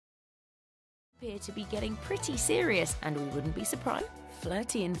appear to be getting pretty serious, and we wouldn't be surprised.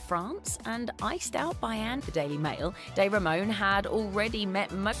 Flirty in France and iced out by Anne. The Daily Mail, De Ramon had already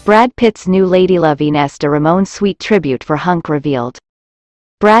met Brad Pitt's new Ladylove Ines De Ramon sweet tribute for Hunk revealed.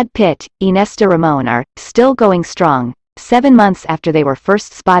 Brad Pitt, Ines De Ramon are still going strong, 7 months after they were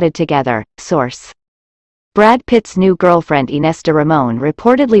first spotted together, source. Brad Pitt's new girlfriend Ines De Ramon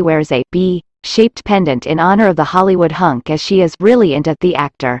reportedly wears a B-shaped pendant in honor of the Hollywood hunk, as she is really into the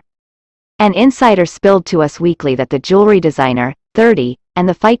actor. An insider spilled to Us Weekly that the jewelry designer, 30, and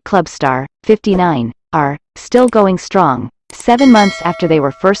the Fight Club star, 59, are still going strong, 7 months after they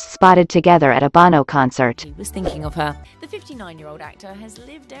were first spotted together at a Bono concert. He was thinking of her. The 59-year-old actor has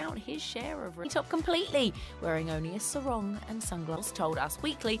lived out his share of top completely, wearing only a sarong and sunglasses. Told Us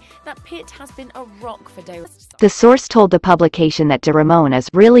Weekly that Pitt has been a rock for De Ramon. The source told the publication that De Ramon is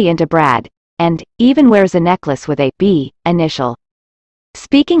really into Brad, and even wears a necklace with a B initial.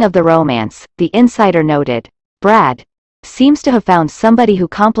 Speaking of the romance, the insider noted, Brad seems to have found somebody who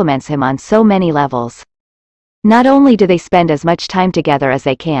compliments him on so many levels. Not only do they spend as much time together as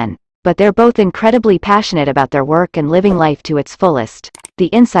they can, but they're both incredibly passionate about their work and living life to its fullest,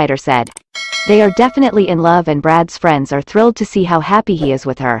 the insider said. They are definitely in love, and Brad's friends are thrilled to see how happy he is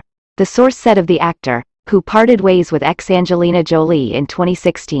with her, the source said of the actor, who parted ways with ex-Angelina Jolie in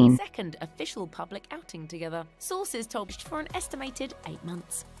 2016. Second official public outing together. Sources told for an estimated 8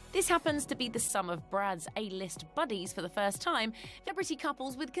 months. This happens to be the sum of Brad's A-list buddies for the first time, celebrity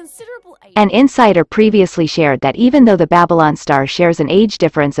couples with considerable age. An insider previously shared that even though the Babylon star shares an age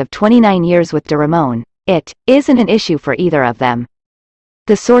difference of 29 years with De Ramon, it isn't an issue for either of them.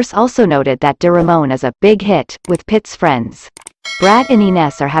 The source also noted that De Ramon is a big hit with Pitt's friends. Brad and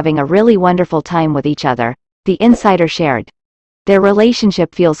Ines are having a really wonderful time with each other, the insider shared. Their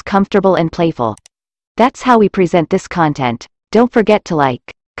relationship feels comfortable and playful. That's how we present this content. Don't forget to like,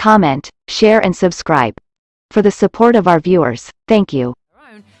 comment, share and subscribe. For the support of our viewers, thank you.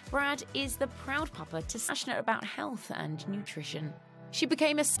 Brad is the proud papa to passionate about health and nutrition. She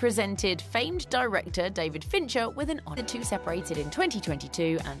became a presented famed director David Fincher with an honor. The two separated in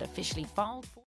 2022 and officially filed for